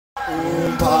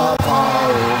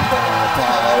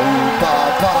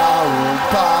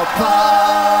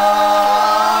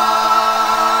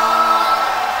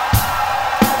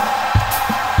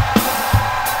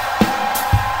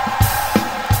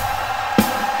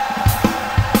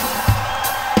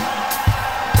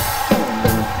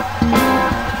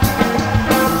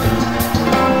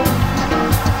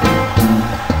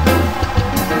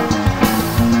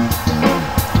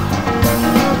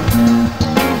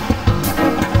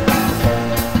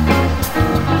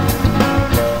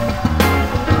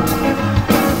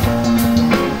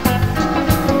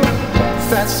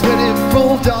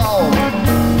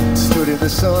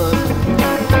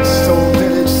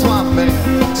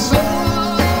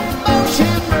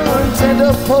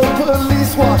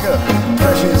Police walker,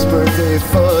 precious birthday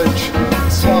fudge,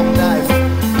 swamp knife,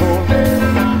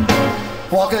 bullman,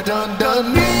 walker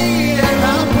done me and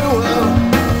Harpua.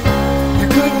 You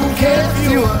couldn't care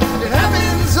fewer, it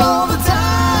happens all the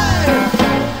time.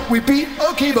 We beat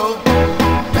Okibo,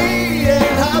 me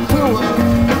and Harpua.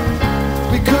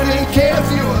 We couldn't care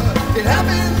fewer, it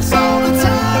happens all the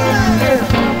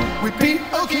time. We beat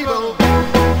Okibo.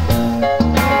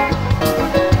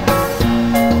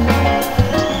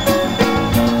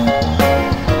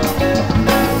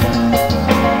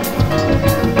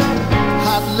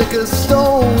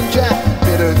 Stone jack,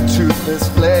 bitter toothless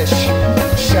flesh,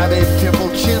 shabby pimple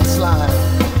chin slime,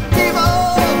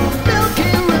 evil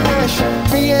milky rash.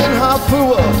 Me and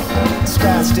Harpua,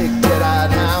 spastic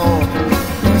dead-eyed hound,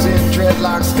 losing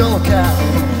dreadlock skull cap.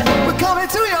 We're coming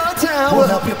to your town, we'll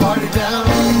help you party down.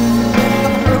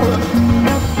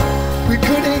 We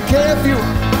couldn't care fewer,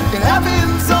 it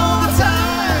happens all the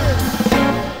time.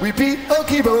 We beat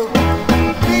Okibo,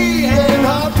 me and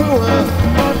Harpua.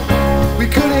 We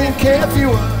couldn't care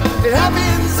fewer, it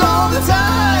happens all the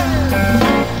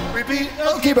time. We beat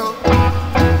Okibo.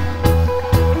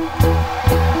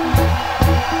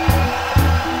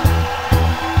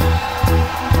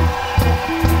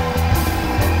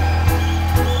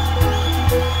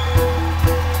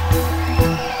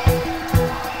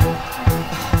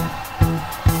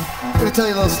 I'm going to tell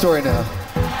you a little story now.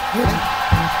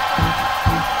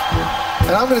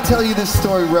 And I'm going to tell you this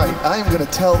story right. I am going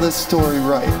to tell this story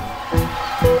right.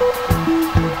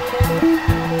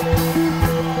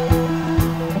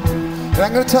 And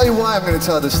I'm going to tell you why I'm going to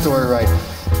tell this story right.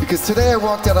 Because today I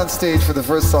walked out on stage for the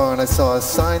first song and I saw a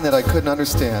sign that I couldn't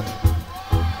understand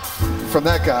from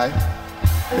that guy.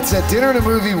 It said dinner in a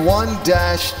movie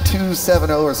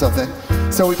 1-270 or something.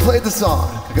 So we played the song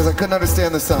because I couldn't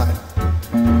understand the sign.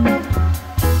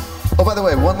 Oh, by the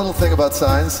way, one little thing about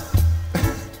signs.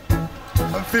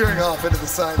 I'm veering off into the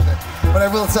sign thing. But I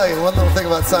will tell you one little thing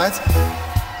about signs.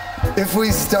 If we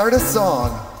start a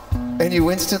song and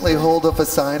you instantly hold up a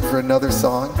sign for another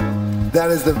song, that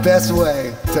is the best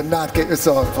way to not get your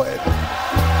song played.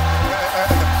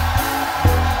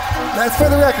 That's for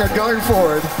the record going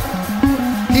forward.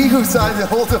 He who signs it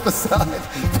holds up a sign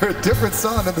for a different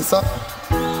song than the song.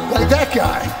 Like that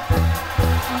guy.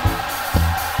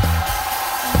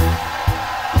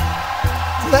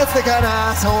 So that's the kind of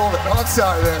asshole that, oh, I'm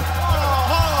sorry man.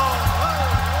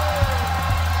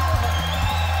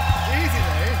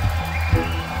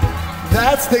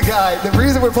 That's the guy. The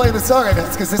reason we're playing the song right now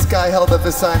is because this guy held up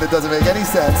a sign that doesn't make any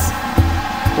sense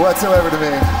whatsoever to me.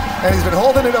 And he's been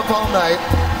holding it up all night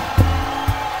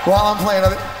while I'm playing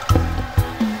other.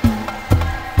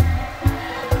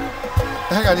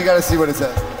 Hang on, you gotta see what it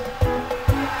says.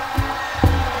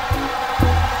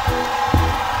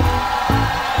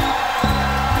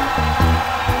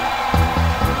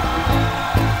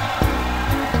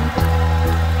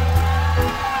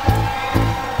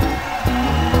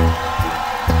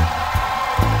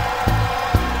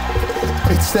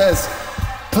 It says,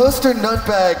 poster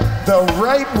nutbag the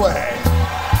right way.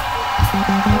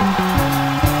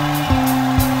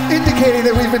 Indicating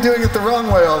that we've been doing it the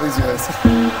wrong way all these years.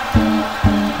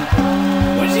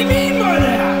 What do you mean by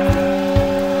that?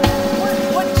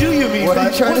 What do you mean what by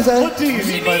are you trying to say? What do you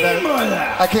mean by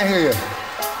that? I can't hear you.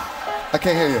 I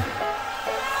can't hear you.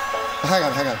 Hang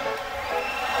on, hang on.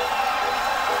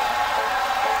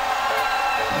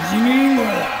 What do you mean by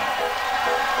that?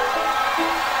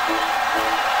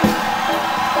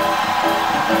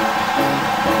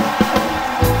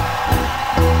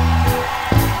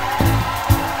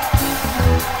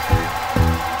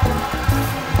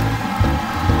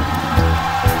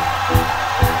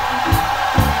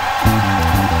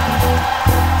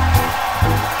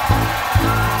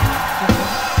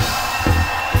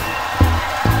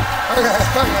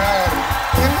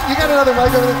 You got another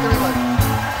mic over there? Give me a mic.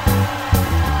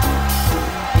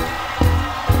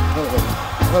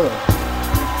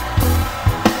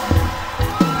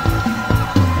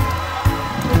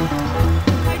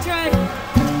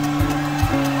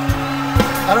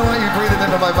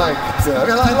 my mic. So,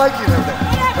 I like you and everything.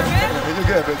 Whatever, man. You're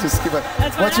good, but just keep on.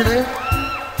 What's your name?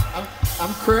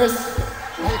 I'm Chris.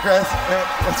 Hey, Chris.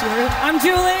 What's your name? I'm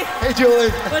Julie. Hey, Julie.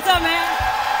 What's up, man?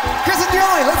 Chris and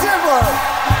Julie, let's hear it for them.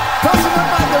 Posting up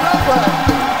like the right way.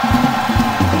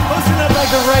 Posting up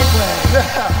like the right way.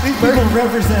 Yeah. These people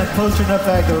represent posting up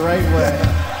like the right way.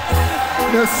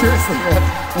 No, seriously, man.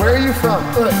 Where are you from?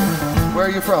 Where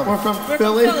are you from? We're from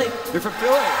Philly. You're from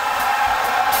Philly?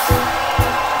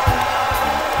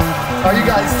 Are you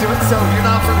guys doing, so you're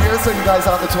not from here, so you guys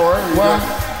on the tour? Well,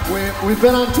 we've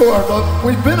been on tour, but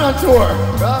we've been on tour.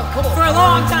 Oh, cool. For a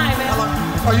long time, man.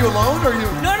 Are you alone, or are you?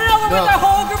 No, we're with a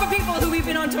whole group of people who we've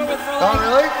been on tour with for like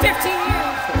really? 15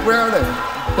 years. Where are they?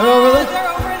 They're over there? They're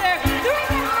over there. They're right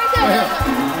there, right there. Oh,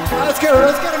 yeah. Let's get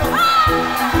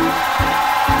them.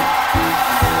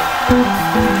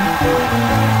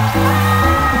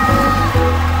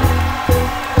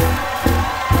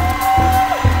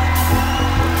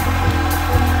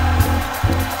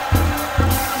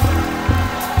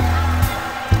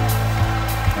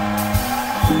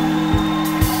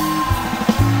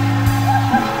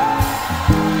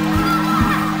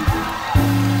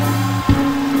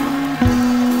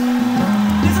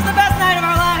 This is the best night of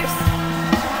our lives.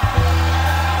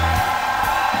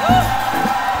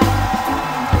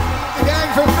 The gang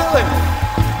from Philly.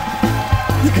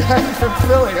 The gang from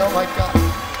Philly, oh my God.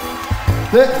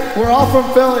 We're all from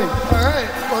Philly. All right,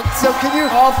 well, so can you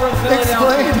All from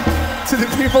explain Philadelphia. to the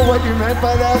people what you meant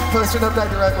by that? Posting up like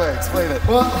the right way, explain it.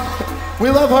 Well, we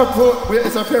love Harpua.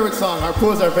 It's our favorite song.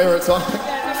 Harpua is our favorite song.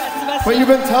 Yeah, it's the best But you've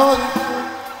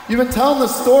been telling the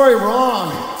story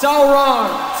wrong. It's all wrong.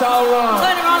 It's all wrong.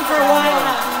 Playing it wrong for a while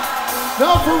now. No,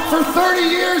 for 30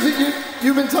 years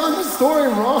you've been telling the story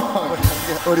wrong.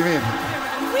 What do you mean?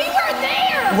 We were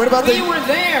there. What about We were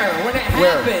there when it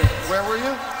happened. Where were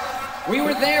you? We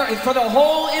were there for the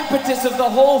whole impetus of the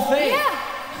whole thing. Yeah,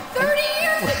 30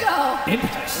 years ago.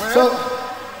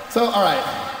 So all right.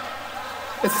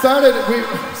 It started.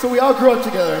 We all grew up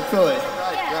together in Philly,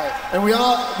 Right. and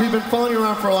we've been following you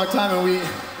around for a long time, and we.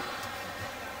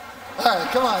 All right,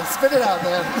 come on, spit it out,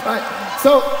 man. Right.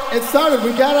 So it started.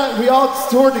 We all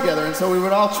toured together, and so we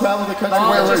would all travel the country.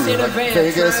 All Where were just you? in a Like van,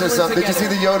 Vegas or traveling something? Did you see the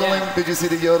together. yodeling? Yeah. Did you see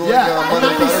the yodeling? Yeah. Mother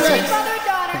and daughter 96. scene?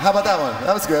 Mother-daughter. How about that one?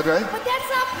 That was good, right? But that's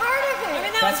not part of it. I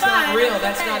mean, that That's was fine. not real. That was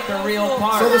That's okay. not the That was real cool.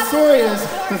 part. So the story is,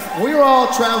 we were all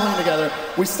traveling together.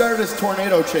 We started as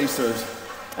tornado chasers,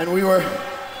 and we were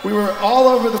all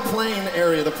over the plain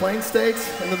area, the plain states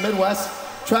in the Midwest,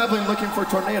 traveling looking for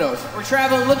tornadoes. We're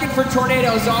traveling looking for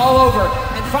tornadoes all over.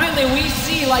 And finally we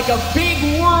see like a big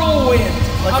whirlwind.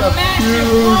 Like a a massive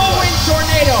huge- whirlwind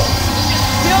tornado.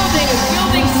 It's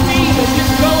building steam and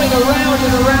just going around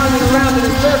and around and around in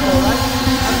a circle, right?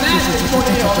 A massive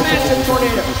tornado, a massive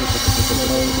tornado.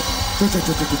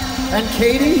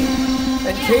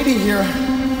 And Katie here,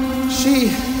 she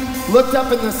looked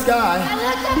up in the sky. I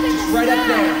looked up in the Right sky, up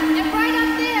there. and right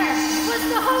up there was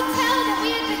the hotel that we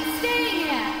had been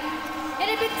staying at. It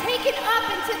had been taken up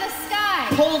into the sky.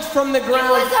 Pulled from the It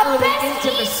ground was a early Best into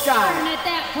the Eastern sky. at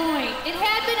that point. It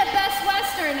had been a Best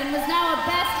Western and was now a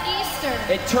Best Eastern.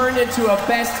 It turned into a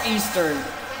Best Eastern.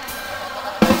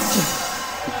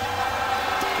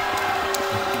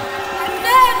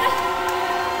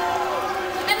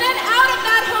 And then out of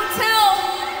that hotel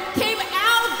came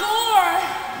Al Gore.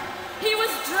 He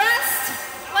was dressed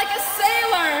like a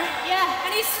sailor. Yeah.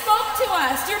 And he spoke to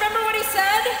us. Do you remember what he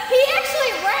said? He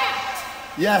actually rapped.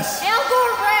 Yes, Al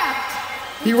Gore rapped.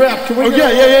 he rapped. Can we Oh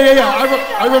get yeah.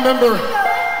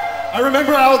 I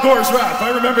remember Al Gore's rap. I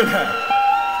remember that.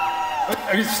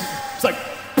 It's like.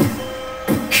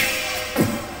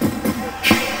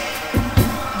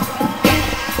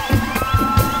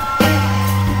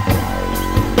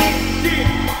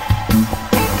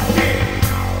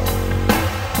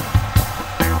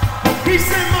 He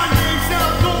said my name's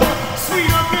Al Gore,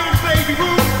 sweet up in baby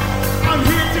Ruth. I'm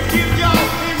here to give y'all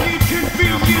any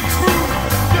convenient truth.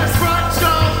 That's right,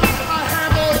 y'all. I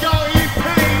have all y'all in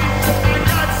pain. I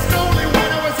got stolen when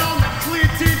I was on the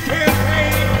Clinton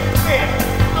campaign.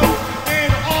 Yeah. Oh,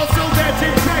 and also that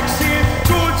detection.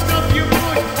 George W.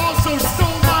 Bush also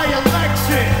stole my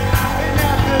election. And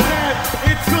after that,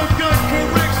 it took a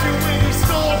correction when he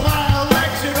stole my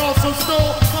election. Also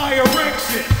stole my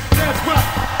erection. That's right.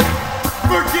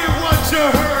 Forget what you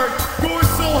heard.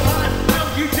 Gore's so hot,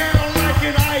 melt you down like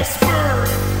an iceberg.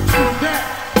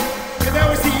 And that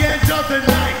was the end of the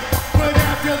night. But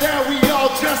after that, we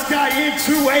all just got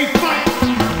into a fight.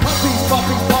 puppies,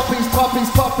 puppies, puppies,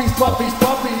 puppies, puppies, puppies,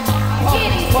 puppies,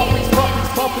 puppies, puppies,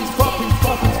 puppies, puppies, puppies,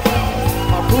 puppies,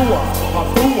 Harpua,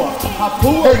 Harpua,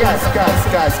 Harpua. Hey guys,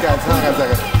 hang on a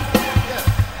second.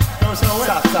 us how it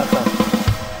went. Stop.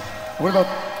 What about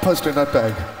Poster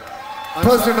Nutbag?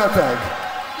 Poster Nutbag.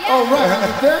 Yeah. Oh, right, was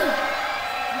it there?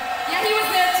 Yeah, he was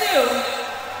there too.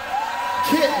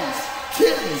 Kittens.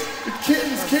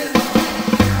 Kittens,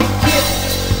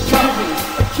 puppies,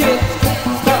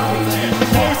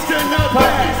 Poster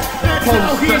Nutbag, that's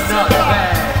how he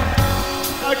survived.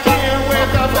 Again,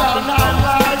 with about 9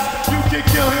 lives, you can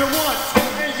kill him once,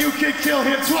 and you can kill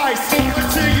him twice.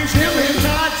 Until you kill him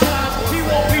 9 times, he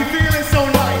won't be feeling so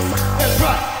nice. That's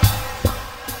right,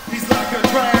 he's like a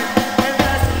drag, and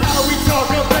that's how we talk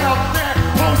about that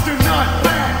Poster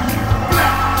Nutbag.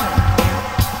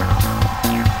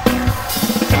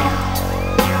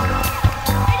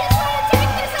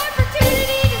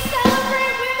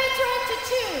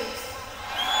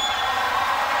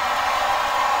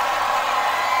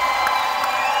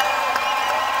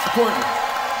 important.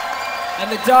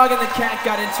 And the dog and the cat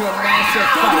got into a massive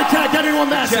fight. Dog and the cat got into a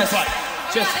massive fight.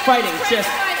 Just fighting, just.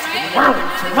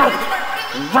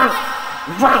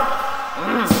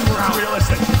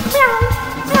 Realistic.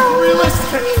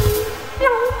 Realistic.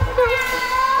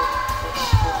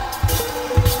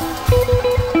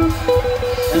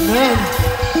 And then,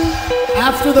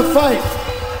 after the fight,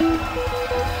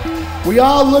 we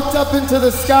all looked up into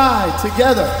the sky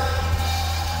together.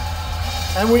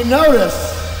 And we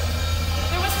noticed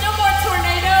there was no more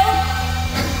tornado.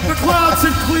 The clouds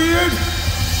had cleared.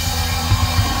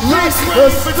 the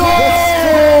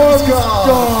storm's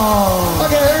gone.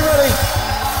 Okay, everybody.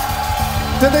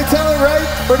 Did they tell it right?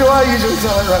 Or do I usually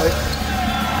tell it right?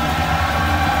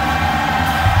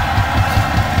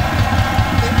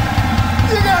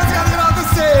 You guys gotta get off the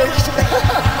stage.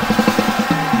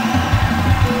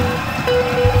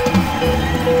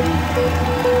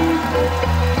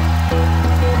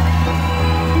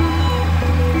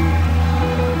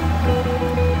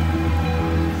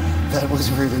 That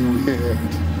was really weird.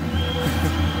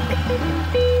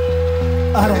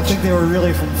 I don't think they were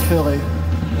really from Philly.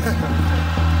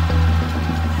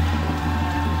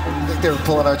 I think they were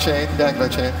pulling our chain, dangling our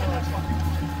chain.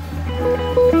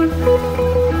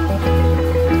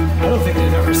 I don't think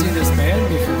they've ever seen this band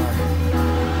before.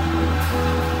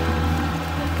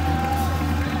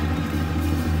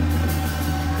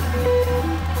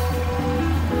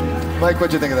 Mike,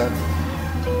 what'd you think of that?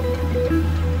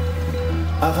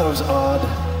 I thought it was odd.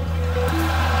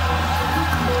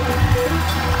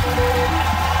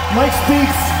 Mike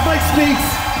speaks. Mike speaks.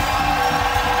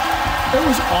 It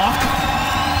was awk.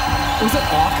 Was it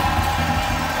awk?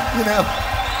 You know.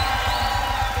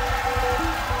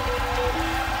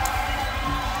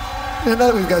 And now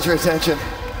that we've got your attention,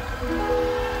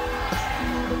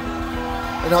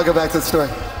 and I'll go back to the story.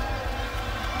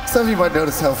 Some of you might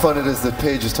notice how fun it is that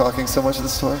Paige is talking so much of the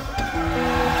story.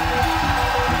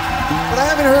 But I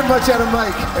haven't heard much out of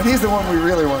Mike, and he's the one we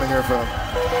really want to hear from.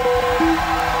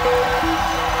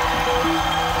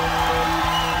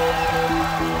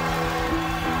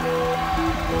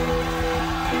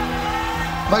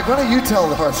 Mike, why don't you tell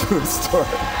the Harpua story?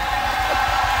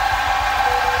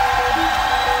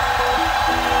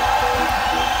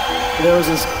 There was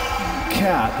this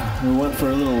cat who went for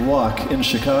a little walk in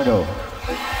Chicago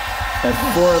at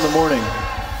 4 in the morning,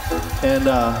 and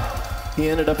he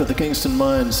ended up at the Kingston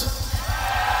Mines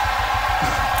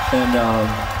and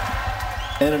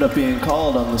ended up being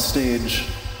called on the stage,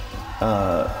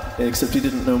 except he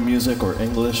didn't know music or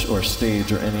English or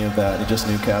stage or any of that. He just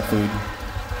knew cat food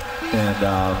and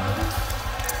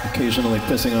occasionally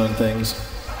pissing on things.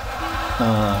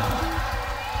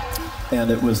 And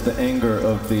it was the anger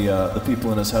of the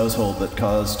people in his household that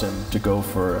caused him to go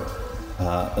for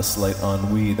a slight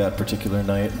ennui that particular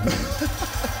night,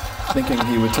 thinking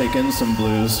he would take in some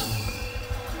blues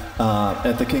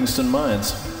at the Kingston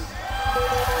Mines.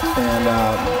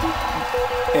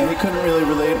 And he couldn't really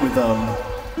relate with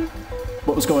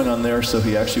what was going on there, so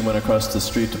he actually went across the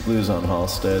street to Blues on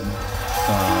Halstead.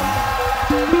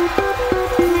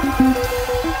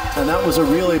 And that was a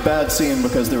really bad scene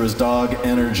because there was dog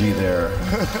energy there.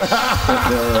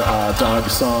 There were dog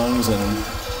songs and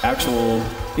actual...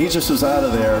 He just was out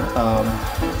of there.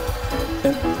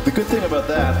 And the good thing about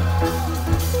that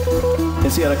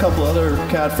is he had a couple other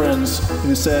cat friends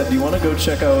who said, do you want to go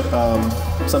check out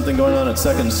something going on at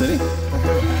Second City?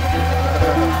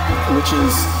 Which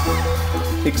is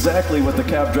exactly what the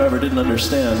cab driver didn't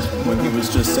understand when he was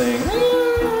just saying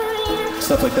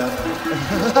stuff like that.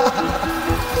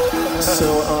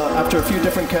 So after a few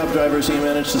different cab drivers, he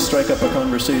managed to strike up a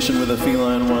conversation with a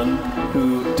feline one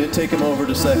who did take him over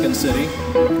to Second City.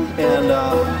 And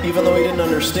even though he didn't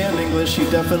understand English, he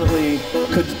definitely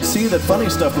could see that funny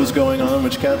stuff was going on,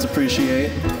 which cats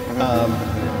appreciate.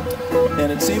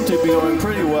 and it seemed to be going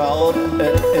pretty well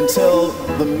until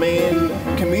the main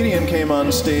comedian came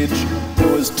on stage,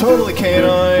 who was totally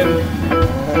canine.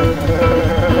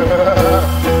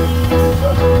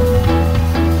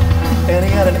 And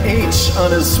he had an H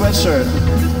on his sweatshirt.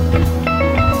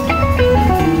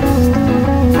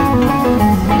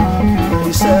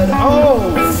 He said,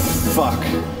 "Oh, fuck,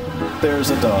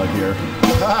 there's a dog here."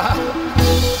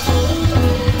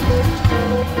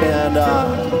 And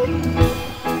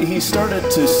he started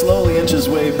to slowly inch his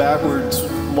way backwards,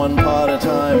 one paw at a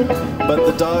time, but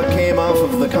the dog came off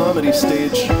of the comedy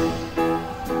stage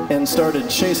and started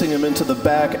chasing him into the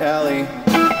back alley.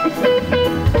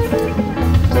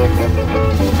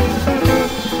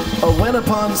 When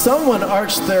upon someone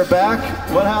arched their back,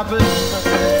 what happened?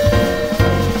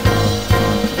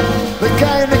 The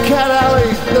guy in the cat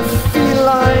alley, the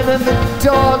feline and the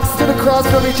dog stood across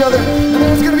from each other, and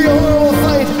there was gonna be a horrible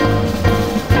fight.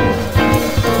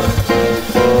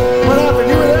 What happened?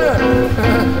 You were there.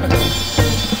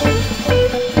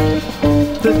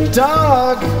 The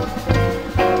dog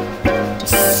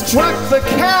struck the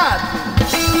cat.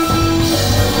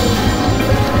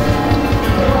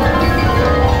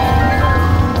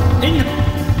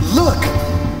 Look!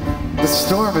 The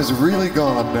storm is really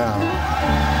gone now.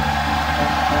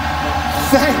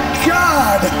 Thank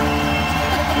God!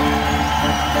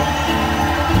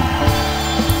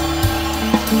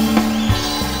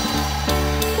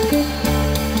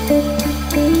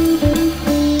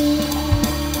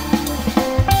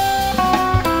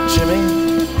 Jimmy?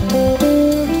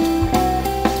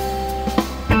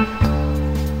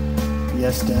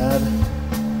 Yes, Dad?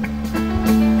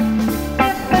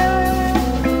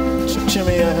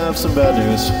 Jimmy, I have some bad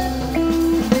news.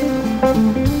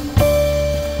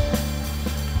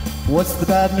 What's the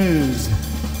bad news,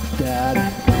 Dad?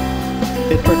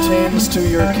 It pertains to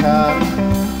your cat.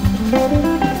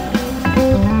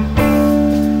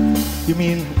 You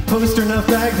mean poster enough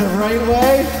bag the right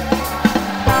way?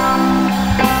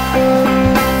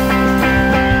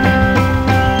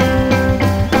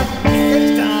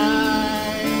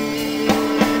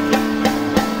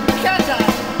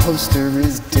 Poster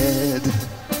is dead.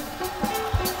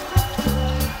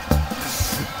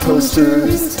 Poster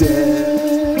is dead.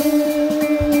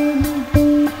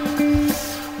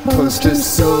 Poster's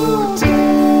so dead.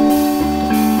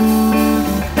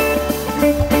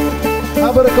 How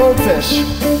about a goldfish?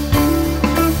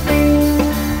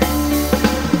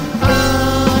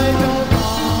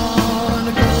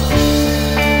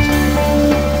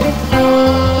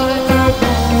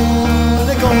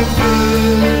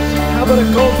 How about a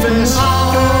goldfish?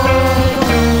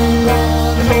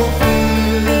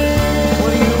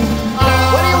 What do you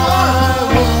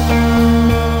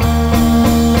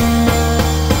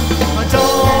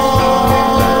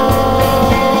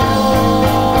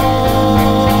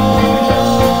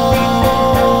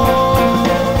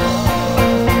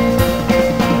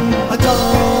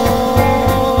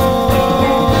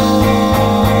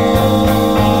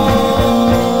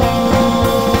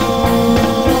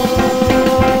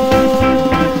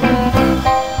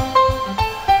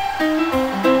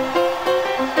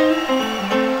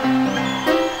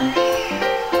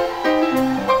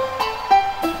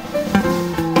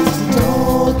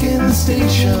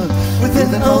station with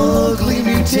an ugly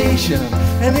mutation,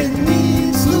 and it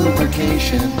needs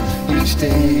lubrication each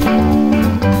day.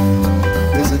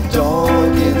 There's a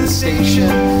dog in the station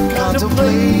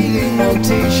contemplating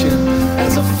rotation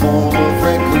as a form of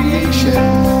recreation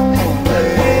and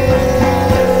play.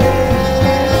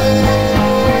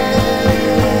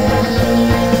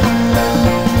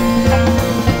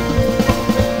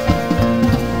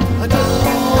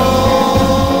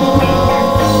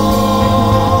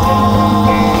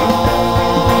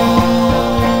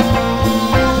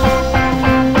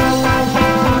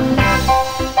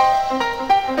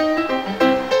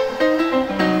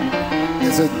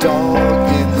 There's a dog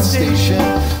in the station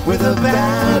with a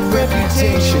bad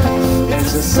reputation.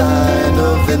 It's a sign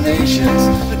of the nation's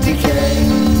decay.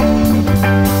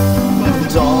 But the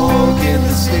dog in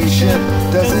the station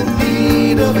doesn't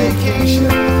need a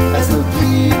vacation as the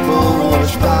people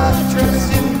watch by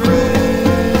dressed in gray.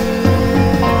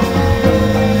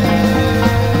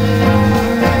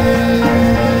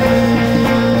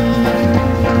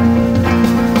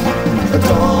 A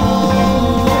dog.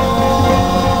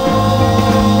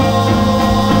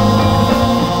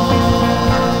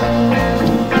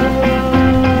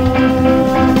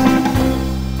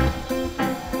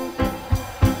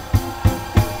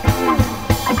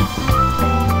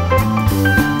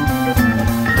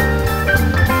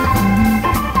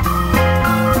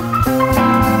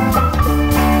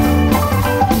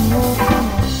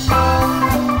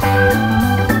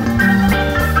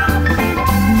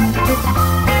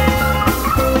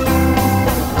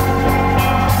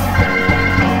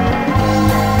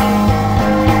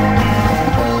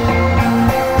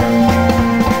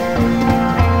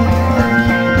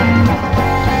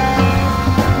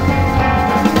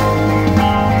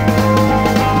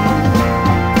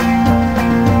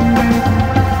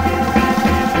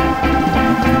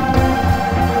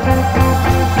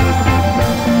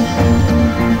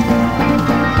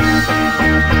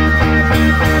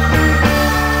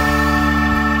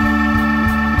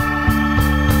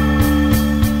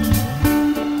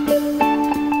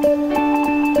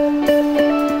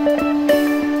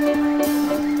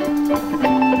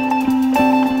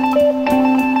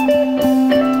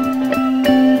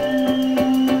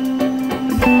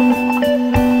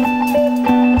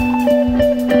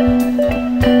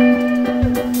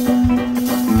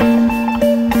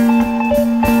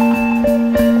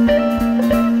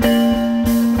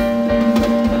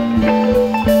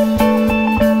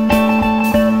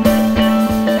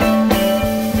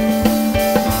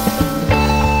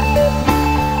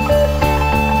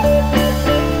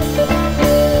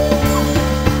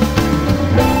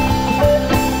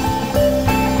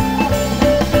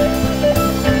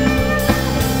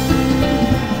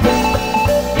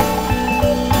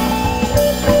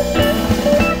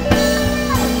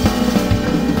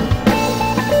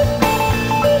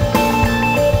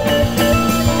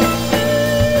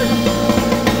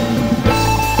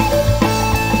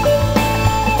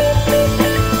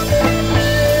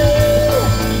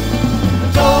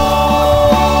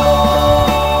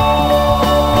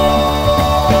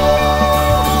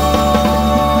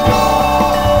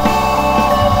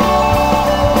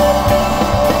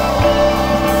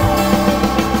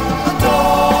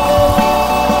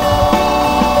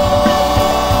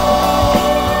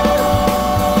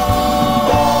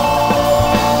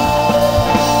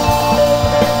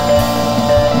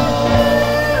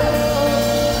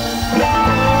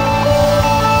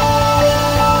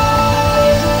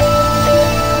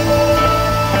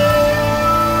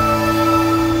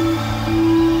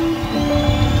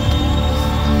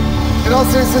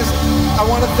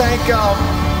 to thank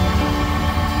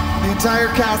the entire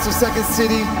cast of Second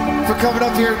City for coming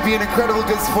up here and being incredible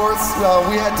good sports.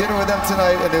 We had dinner with them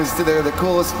tonight, and they're the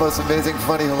coolest, most amazing,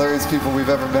 funny, hilarious people we've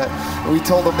ever met. And we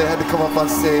told them they had to come up on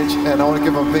stage, and I want to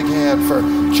give them a big hand for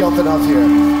jumping up here.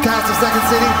 Cast of Second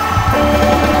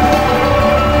City.